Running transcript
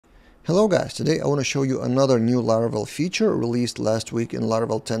Hello guys, today I want to show you another new Laravel feature released last week in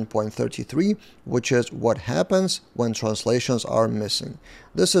Laravel 10.33, which is what happens when translations are missing.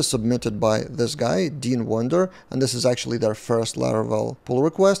 This is submitted by this guy, Dean Wonder, and this is actually their first Laravel pull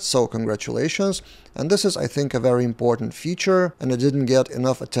request, so congratulations. And this is, I think, a very important feature, and it didn't get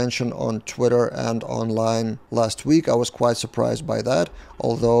enough attention on Twitter and online last week. I was quite surprised by that,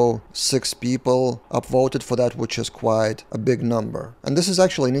 although 6 people upvoted for that, which is quite a big number. And this is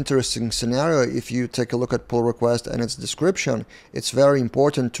actually an interesting scenario. If you take a look at pull request and its description, it's very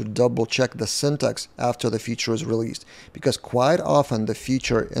important to double check the syntax after the feature is released, because quite often the feature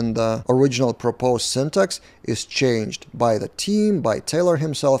in the original proposed syntax is changed by the team, by Taylor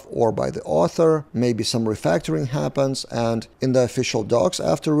himself, or by the author. Maybe some refactoring happens, and in the official docs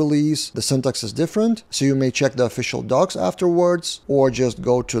after release, the syntax is different. So you may check the official docs afterwards, or just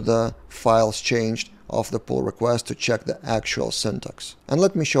go to the files changed of the pull request to check the actual syntax. And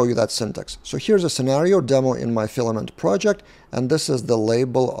let me show you that syntax. So here's a scenario demo in my Filament project, and this is the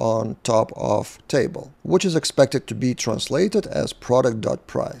label on top of table, which is expected to be translated as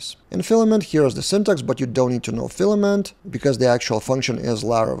product.price. In Filament, here's the syntax, but you don't need to know Filament because the actual function is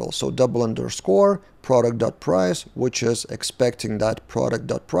Laravel. So _, product.price, which is expecting that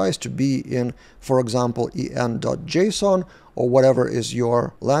product.price to be in, for example, en.json or whatever is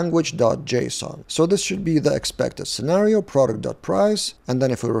your language.json. So this should be the expected scenario, product.price, and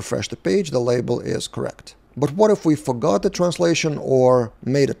then if we refresh the page, the label is correct. But what if we forgot the translation or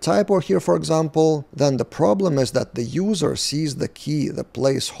made a typo here, for example? Then the problem is that the user sees the key, the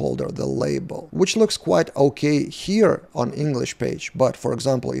placeholder, the label, which looks quite okay here on English page. But for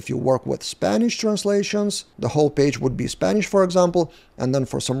example, if you work with Spanish translations, the whole page would be Spanish, for example, and then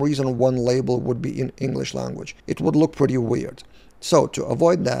for some reason one label would be in English language. It would look pretty weird. So to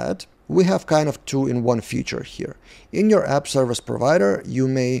avoid that, we have kind of 2-in-1 feature here. In your app service provider, you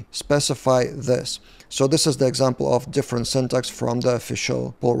may specify this. So this is the example of different syntax from the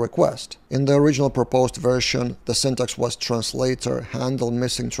official pull request. In the original proposed version, the syntax was translator handle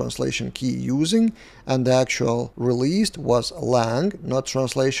missing translation key using, and the actual released was lang, not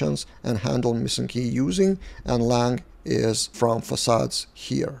translations, and handle missing key using, and lang is from facades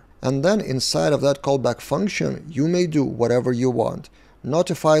here. And then inside of that callback function, you may do whatever you want.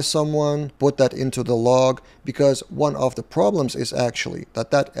 Notify someone, put that into the log, because one of the problems is actually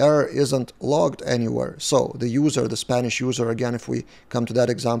that error isn't logged anywhere. So the user, the Spanish user, again, if we come to that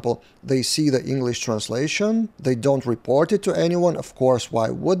example, they see the English translation, they don't report it to anyone. Of course, why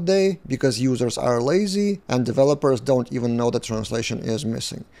would they? Because users are lazy and developers don't even know the translation is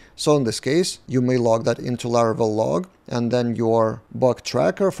missing. So in this case, you may log that into Laravel log, and then your bug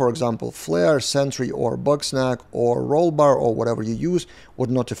tracker, for example, Flare, Sentry, or Bugsnag, or Rollbar, or whatever you use,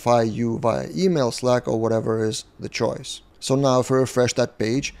 would notify you via email, Slack, or whatever is the choice. So now if we refresh that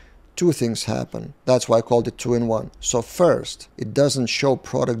page, 2 things happen. That's why I called it 2-in-1. So first, it doesn't show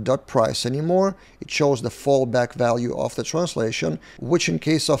product.price anymore. It shows the fallback value of the translation, which in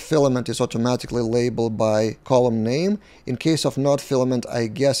case of Filament is automatically labeled by column name. In case of not Filament, I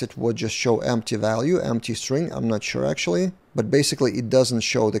guess it would just show empty value, empty string. I'm not sure actually. But basically it doesn't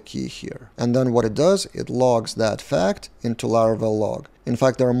show the key here. And then what it does, it logs that fact into Laravel log. In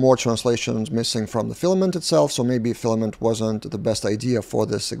fact, there are more translations missing from the Filament itself, so maybe Filament wasn't the best idea for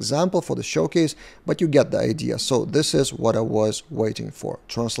this example, for the showcase, but you get the idea. So this is what I was waiting for.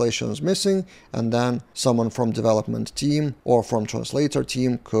 Translations missing, and then someone from development team or from translator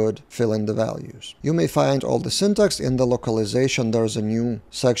team could fill in the values. You may find all the syntax in the localization. There's a new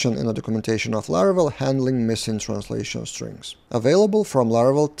section in the documentation of Laravel handling missing translation strings, available from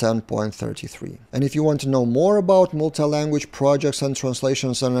Laravel 10.33. And if you want to know more about multi-language projects and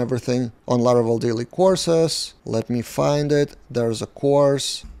translations and everything on Laravel Daily Courses, let me find it. There's a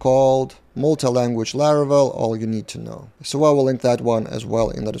course called Multi-Language Laravel, All You Need to Know. So I will link that one as well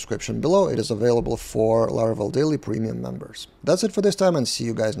in the description below. It is available for Laravel Daily Premium members. That's it for this time, and see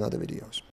you guys in other videos.